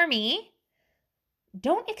totes more me.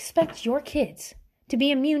 Don't expect your kids to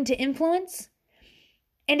be immune to influence.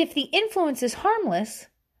 And if the influence is harmless,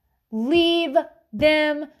 leave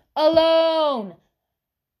them alone.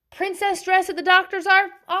 Princess dress at the doctor's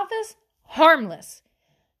office? Harmless.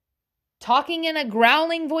 Talking in a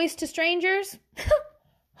growling voice to strangers?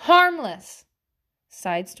 Harmless.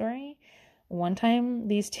 Side story. One time,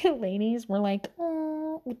 these two ladies were like,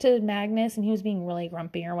 oh, to Magnus, and he was being really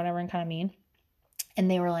grumpy or whatever and kind of mean. And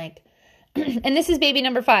they were like, and this is baby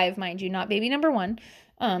number 5, mind you, not baby number 1.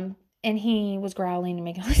 And he was growling and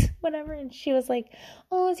making whatever. And she was like,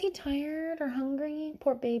 oh, is he tired or hungry?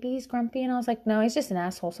 Poor baby, he's grumpy. And I was like, no, he's just an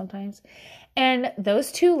asshole sometimes. And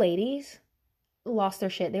those two ladies lost their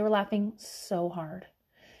shit. They were laughing so hard.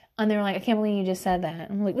 And they were like, I can't believe you just said that.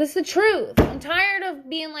 I'm like, this is the truth. I'm tired of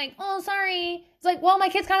being like, oh, sorry. It's like, well, my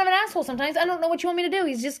kid's kind of an asshole sometimes. I don't know what you want me to do.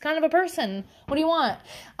 He's just kind of a person. What do you want?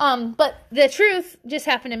 But the truth just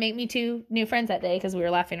happened to make me 2 new friends that day because we were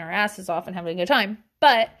laughing our asses off and having a good time.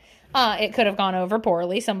 But it could have gone over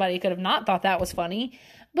poorly. Somebody could have not thought that was funny.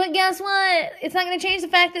 But guess what? It's not going to change the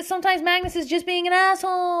fact that sometimes Magnus is just being an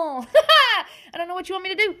asshole. I don't know what you want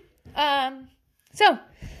me to do. So,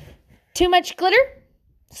 too much glitter?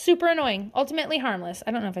 Super annoying. Ultimately harmless.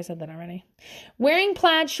 I don't know if I said that already. Wearing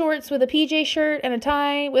plaid shorts with a PJ shirt and a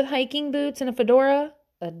tie with hiking boots and a fedora?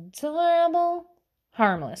 Adorable.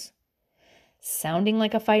 Harmless. Sounding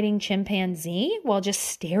like a fighting chimpanzee while just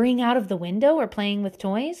staring out of the window or playing with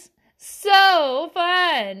toys? So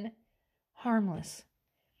fun. Harmless.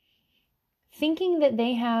 Thinking that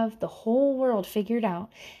they have the whole world figured out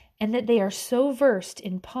and that they are so versed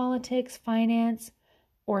in politics, finance,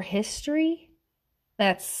 or history?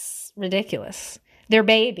 That's ridiculous. They're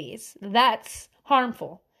babies. That's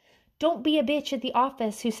harmful. Don't be a bitch at the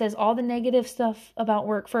office who says all the negative stuff about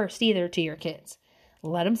work first either to your kids.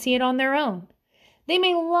 Let them see it on their own. They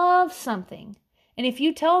may love something. And if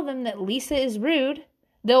you tell them that Lisa is rude,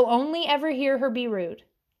 they'll only ever hear her be rude.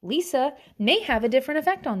 Lisa may have a different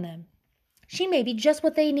effect on them. She may be just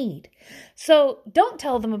what they need. So don't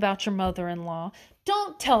tell them about your mother-in-law.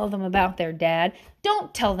 Don't tell them about their dad.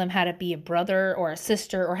 Don't tell them how to be a brother or a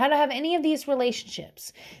sister or how to have any of these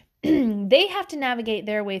relationships. They have to navigate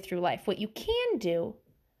their way through life. What you can do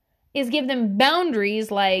is give them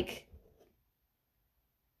boundaries like,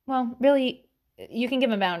 well, really, you can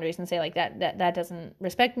give them boundaries and say like that doesn't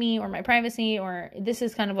respect me or my privacy, or this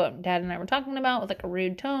is kind of what Dad and I were talking about with like a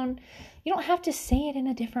rude tone. You don't have to say it in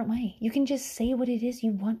a different way. You can just say what it is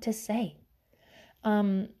you want to say.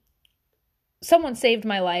 Someone saved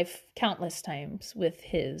my life countless times with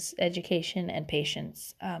his education and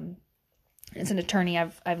patience. It's an attorney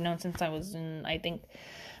I've known since I was in, I think,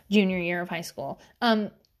 junior year of high school.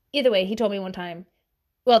 Either way, he told me one time,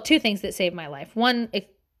 well, 2 things that saved my life. One,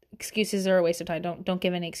 excuses are a waste of time. Don't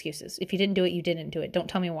give any excuses. If you didn't do it, you didn't do it. Don't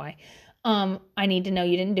tell me why. I need to know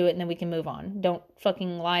you didn't do it, and then we can move on. Don't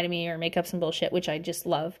fucking lie to me or make up some bullshit, which I just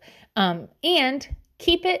love. And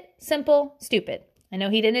keep it simple, stupid. I know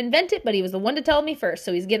he didn't invent it, but he was the one to tell me first,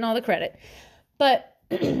 so he's getting all the credit. But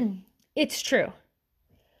it's true.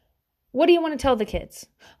 What do you want to tell the kids?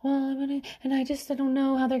 Well, I don't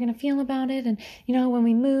know how they're going to feel about it. And, when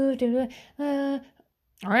we moved, all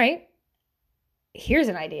right. Here's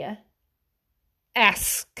an idea.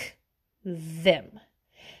 Ask them.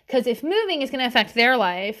 Because if moving is going to affect their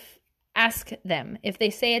life, ask them. If they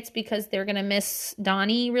say it's because they're going to miss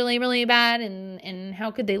Donnie really, really bad, and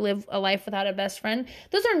how could they live a life without a best friend?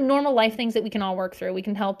 Those are normal life things that we can all work through. We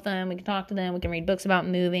can help them. We can talk to them. We can read books about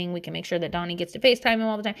moving. We can make sure that Donnie gets to FaceTime him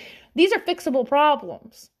all the time. These are fixable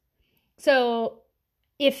problems. So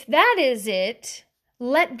if that is it,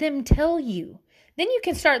 let them tell you. Then you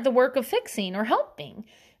can start the work of fixing or helping.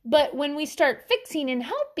 But when we start fixing and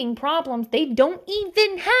helping problems they don't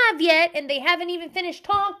even have yet, and they haven't even finished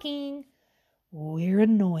talking, we're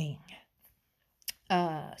annoying.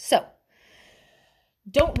 So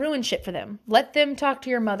don't ruin shit for them. Let them talk to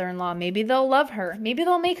your mother-in-law. Maybe they'll love her. Maybe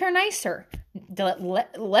they'll make her nicer.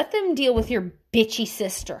 Let them deal with your bitchy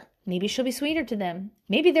sister. Maybe she'll be sweeter to them.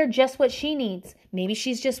 Maybe they're just what she needs. Maybe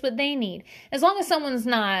she's just what they need. As long as someone's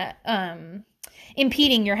not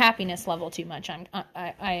impeding your happiness level too much,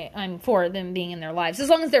 I'm for them being in their lives. As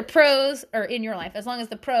long as their pros are in your life, as long as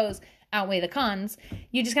the pros outweigh the cons,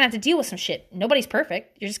 you're just gonna have to deal with some shit. Nobody's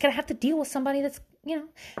perfect. You're just gonna have to deal with somebody that's, you're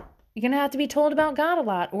gonna have to be told about God a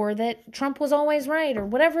lot, or that Trump was always right, or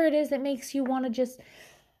whatever it is that makes you want to just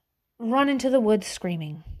run into the woods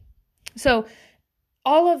screaming. So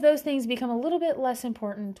all of those things become a little bit less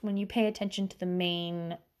important when you pay attention to the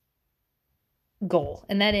main goal.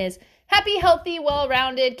 And that is happy, healthy,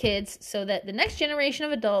 well-rounded kids, so that the next generation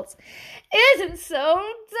of adults isn't so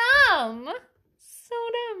dumb. So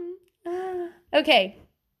dumb. Okay.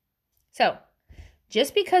 So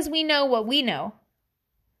just because we know what we know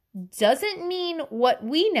doesn't mean what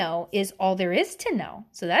we know is all there is to know.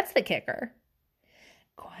 So that's the kicker.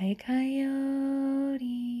 Quiet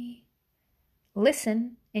coyote.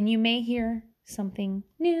 Listen, and you may hear something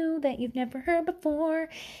new that you've never heard before.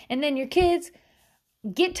 And then your kids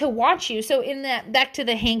get to watch you. So in that, back to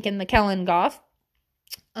the Hank and the Kellen Goff,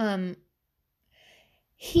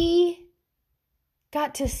 he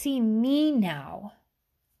got to see me now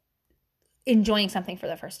enjoying something for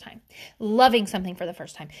the first time, loving something for the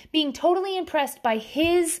first time, being totally impressed by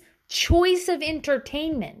his choice of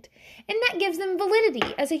entertainment. And that gives them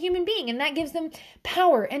validity as a human being, and that gives them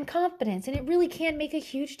power and confidence. And it really can make a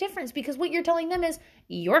huge difference, because what you're telling them is,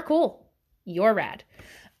 you're cool, you're rad.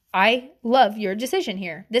 I love your decision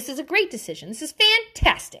here. This is a great decision. This is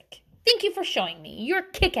fantastic. Thank you for showing me you're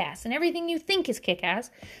kick-ass and everything you think is kick-ass,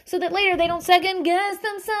 so that later they don't second guess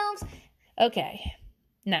themselves. Okay,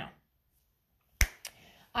 now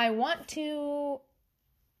I want to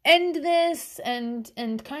end this and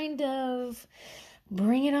kind of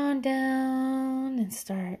bring it on down and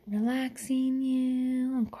start relaxing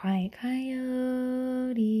you on Quiet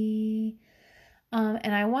Coyote.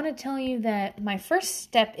 And I want to tell you that my first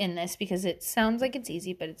step in this, because it sounds like it's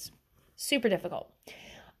easy, but it's super difficult.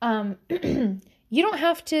 You don't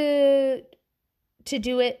have to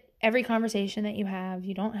do it every conversation that you have.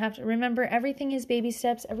 You don't have to remember, everything is baby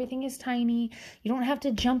steps. Everything is tiny. You don't have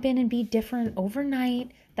to jump in and be different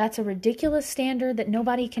overnight. That's a ridiculous standard that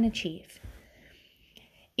nobody can achieve.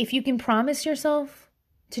 If you can promise yourself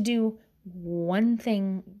to do one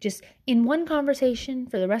thing, just in one conversation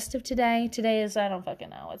for the rest of today. Today is, I don't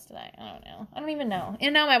fucking know. What's today? I don't know. I don't even know.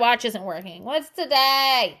 And now my watch isn't working. What's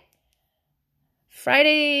today?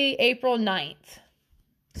 Friday, April 9th.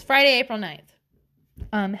 It's Friday, April 9th.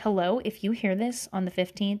 Hello, if you hear this on the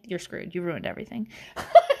 15th, you're screwed. You ruined everything. I'm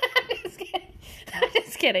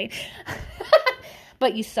just kidding.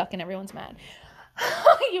 But you suck and everyone's mad.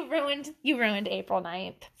 You ruined April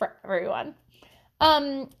 9th for everyone.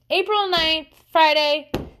 April 9th,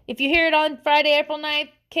 Friday. If you hear it on Friday, April 9th,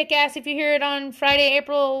 kick ass. If you hear it on Friday,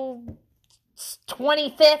 April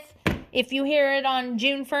 25th, if you hear it on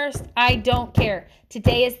June 1st, I don't care.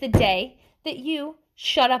 Today is the day that you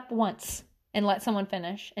shut up once and let someone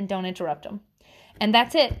finish and don't interrupt them. And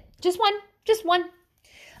that's it. Just one.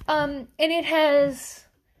 And it has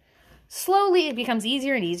slowly, it becomes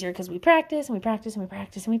easier and easier because we practice and we practice and we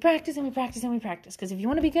practice and we practice and we practice and we practice. Because if you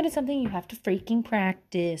want to be good at something, you have to freaking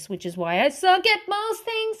practice, which is why I suck at most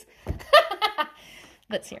things.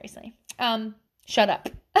 But seriously, shut up.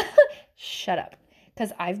 Shut up.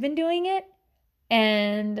 Because I've been doing it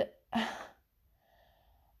and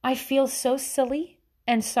I feel so silly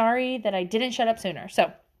and sorry that I didn't shut up sooner.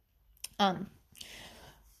 So,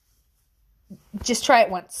 just try it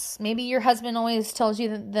once. Maybe your husband always tells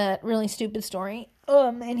you that really stupid story.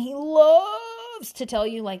 And he loves to tell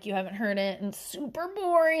you like you haven't heard it and it's super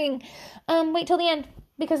boring. Wait till the end,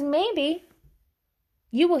 because maybe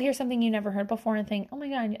you will hear something you never heard before and think, oh my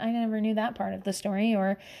God, I never knew that part of the story.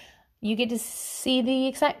 Or you get to see the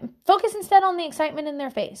excitement. Focus instead on the excitement in their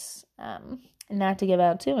face. Not to give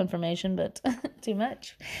out too information, but too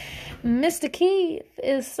much. Mr. Keith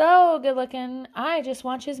is so good looking. I just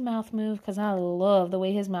watch his mouth move because I love the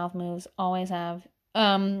way his mouth moves. Always have.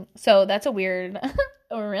 So that's a weird,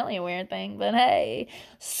 or really a weird thing, but hey,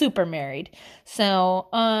 super married. So,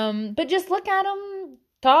 but just look at him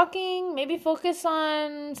talking, maybe focus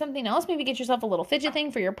on something else. Maybe get yourself a little fidget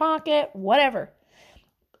thing for your pocket, whatever.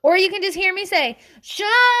 Or you can just hear me say, shut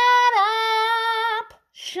up,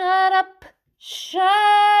 shut up. Shut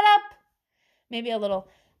up. Maybe a little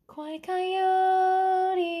quiet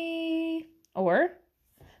coyote. Or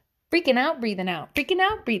freaking out, breathing out. Freaking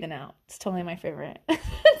out, breathing out. It's totally my favorite.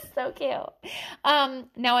 It's so cute.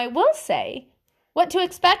 Now I will say what to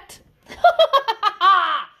expect.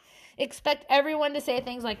 Expect everyone to say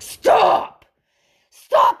things like, stop!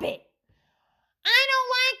 Stop it! I don't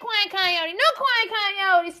like quiet coyote. No quiet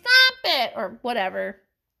coyote. Stop it. Or whatever.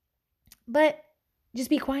 But just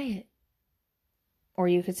be quiet. Or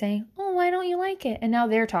you could say, oh, why don't you like it? And now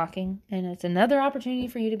they're talking, and it's another opportunity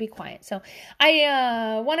for you to be quiet. So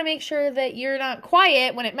I want to make sure that you're not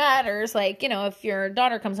quiet when it matters. Like, if your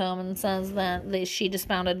daughter comes home and says that she just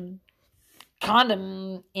found a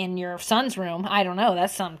condom in your son's room, I don't know.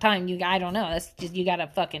 That's sometime I don't know. That's just, you gotta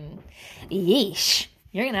fucking, yeesh.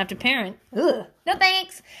 You're gonna have to parent. Ugh. No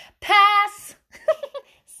thanks. Pass.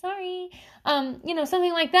 Sorry.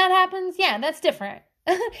 Something like that happens. Yeah, that's different.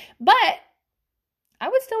 But I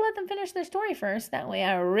would still let them finish their story first. That way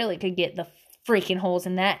I really could get the freaking holes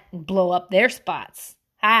in that and blow up their spots.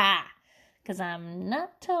 Because I'm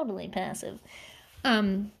not totally passive.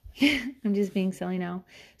 I'm just being silly now.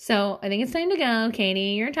 So I think it's time to go,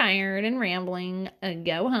 Katie. You're tired and rambling.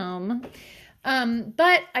 Go home.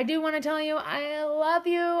 But I do want to tell you, I love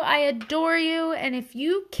you. I adore you. And if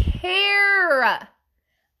you care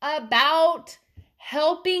about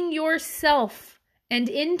helping yourself and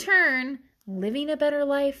in turn living a better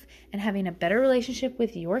life and having a better relationship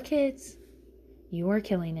with your kids, you are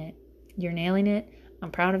killing it. You're nailing it.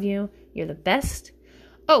 I'm proud of you. You're the best.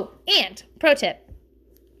 Oh, and pro tip.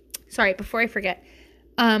 Sorry, before I forget.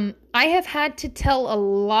 I have had to tell a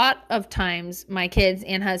lot of times my kids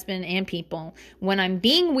and husband and people when I'm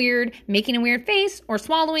being weird, making a weird face or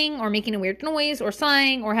swallowing or making a weird noise or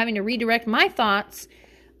sighing or having to redirect my thoughts.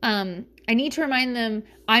 I need to remind them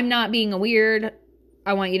I'm not being a weird.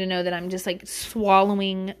 I want you to know that I'm just like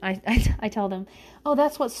swallowing. I tell them, oh,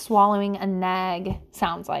 that's what swallowing a nag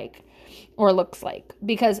sounds like or looks like,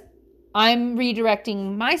 because I'm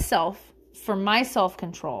redirecting myself for my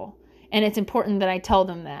self-control. And it's important that I tell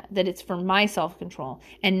them that it's for my self-control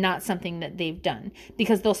and not something that they've done,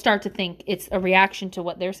 because they'll start to think it's a reaction to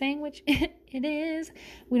what they're saying, which it is.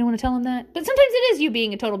 We don't want to tell them that. But sometimes it is you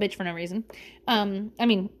being a total bitch for no reason.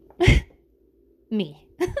 Me.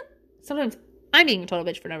 Sometimes I'm being a total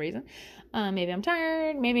bitch for no reason. Maybe I'm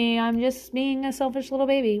tired. Maybe I'm just being a selfish little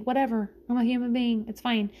baby. Whatever. I'm a human being. It's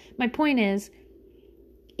fine. My point is,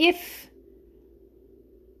 if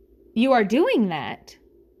you are doing that,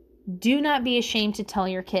 do not be ashamed to tell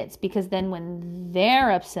your kids, because then when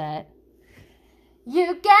they're upset, you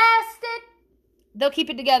guessed it, they'll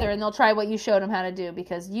keep it together and they'll try what you showed them how to do,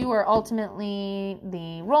 because you are ultimately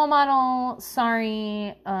the role model.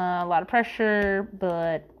 Sorry, a lot of pressure,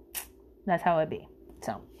 but that's how it be.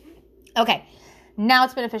 So, okay. Now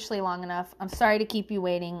it's been officially long enough. I'm sorry to keep you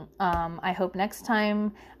waiting. I hope next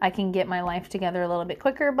time I can get my life together a little bit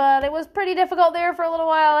quicker, but it was pretty difficult there for a little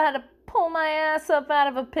while. I had to pull my ass up out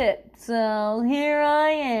of a pit. So here I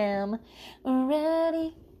am,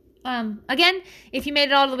 ready. Again, if you made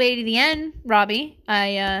it all the way to the end, Robbie,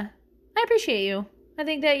 I appreciate you. I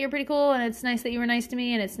think that you're pretty cool, and it's nice that you were nice to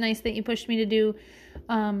me, and it's nice that you pushed me to do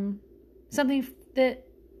something that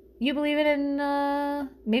you believe in, and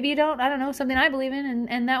maybe you don't. I don't know, something I believe in,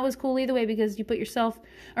 and that was cool either way, because you put yourself,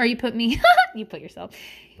 or you put me, you put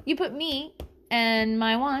me and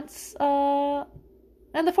my wants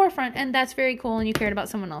at the forefront, and that's very cool, and you cared about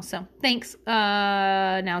someone else, so thanks.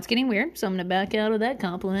 Now it's getting weird, so I'm gonna back out of that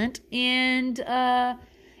compliment. And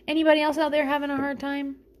anybody else out there having a hard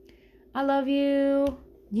time, I love you.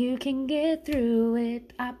 You can get through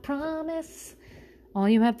it, I promise. All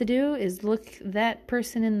you have to do is look that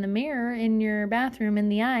person in the mirror in your bathroom in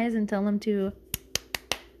the eyes and tell them to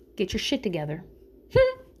get your shit together.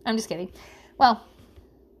 I'm just kidding. Well,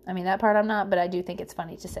 I mean, that part I'm not, but I do think it's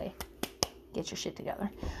funny to say, get your shit together.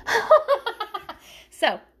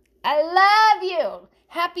 So, I love you.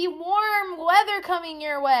 Happy warm weather coming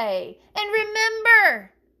your way. And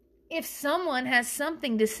remember, if someone has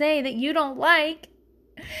something to say that you don't like,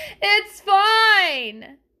 it's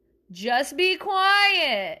fine. Just be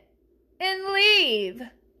quiet and leave.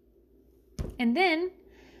 And then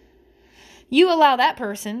you allow that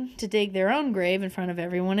person to dig their own grave in front of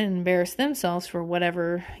everyone and embarrass themselves for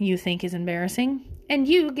whatever you think is embarrassing. And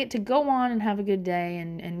you get to go on and have a good day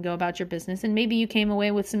and go about your business. And maybe you came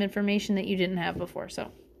away with some information that you didn't have before. So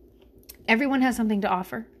everyone has something to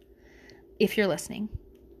offer if you're listening.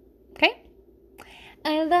 Okay?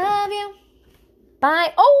 I love you.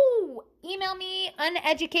 Bye. Oh, email me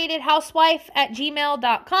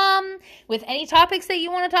uneducatedhousewife@gmail.com with any topics that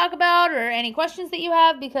you want to talk about or any questions that you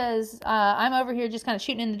have, because I'm over here just kind of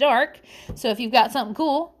shooting in the dark. So if you've got something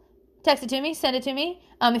cool, text it to me, send it to me.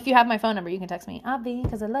 If you have my phone number, you can text me. Avi,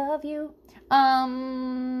 because I love you.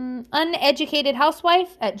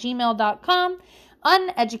 Uneducatedhousewife@gmail.com.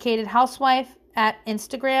 Uneducatedhousewife at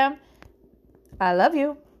Instagram. I love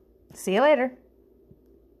you. See you later.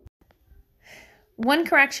 One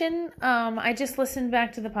correction, I just listened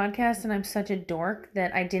back to the podcast and I'm such a dork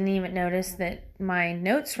that I didn't even notice that my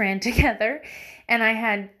notes ran together and I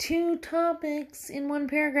had 2 topics in one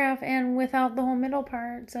paragraph and without the whole middle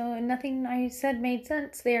part. So nothing I said made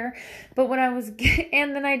sense there. But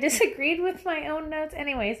and then I disagreed with my own notes.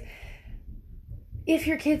 Anyways, if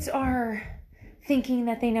your kids are thinking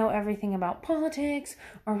that they know everything about politics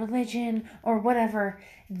or religion or whatever,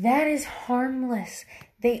 that is harmless.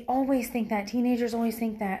 They always think that. Teenagers always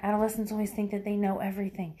think that. Adolescents always think that they know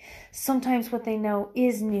everything. Sometimes what they know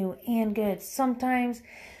is new and good. Sometimes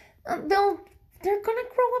they're going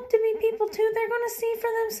to grow up to be people too. They're going to see for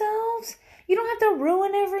themselves. You don't have to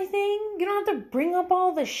ruin everything. You don't have to bring up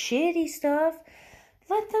all the shitty stuff.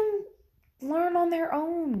 Let them learn on their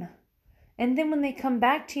own. And then when they come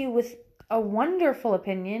back to you with a wonderful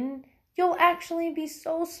opinion, you'll actually be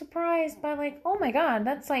so surprised by like, oh my God,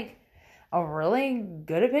 that's like a really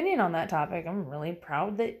good opinion on that topic. I'm really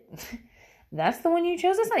proud that that's the one you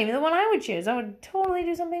chose. That's not even the one I would choose. I would totally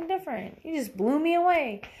do something different. You just blew me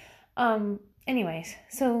away. Anyways,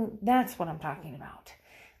 so that's what I'm talking about.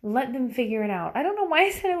 Let them figure it out. I don't know why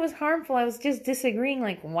I said it was harmful. I was just disagreeing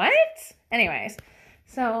like, what? Anyways,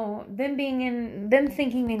 so them thinking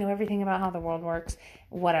they know everything about how the world works,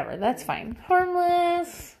 whatever, that's fine.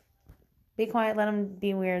 Harmless. Be quiet, let them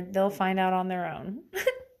be weird. They'll find out on their own.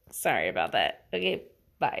 Sorry about that. Okay,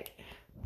 bye.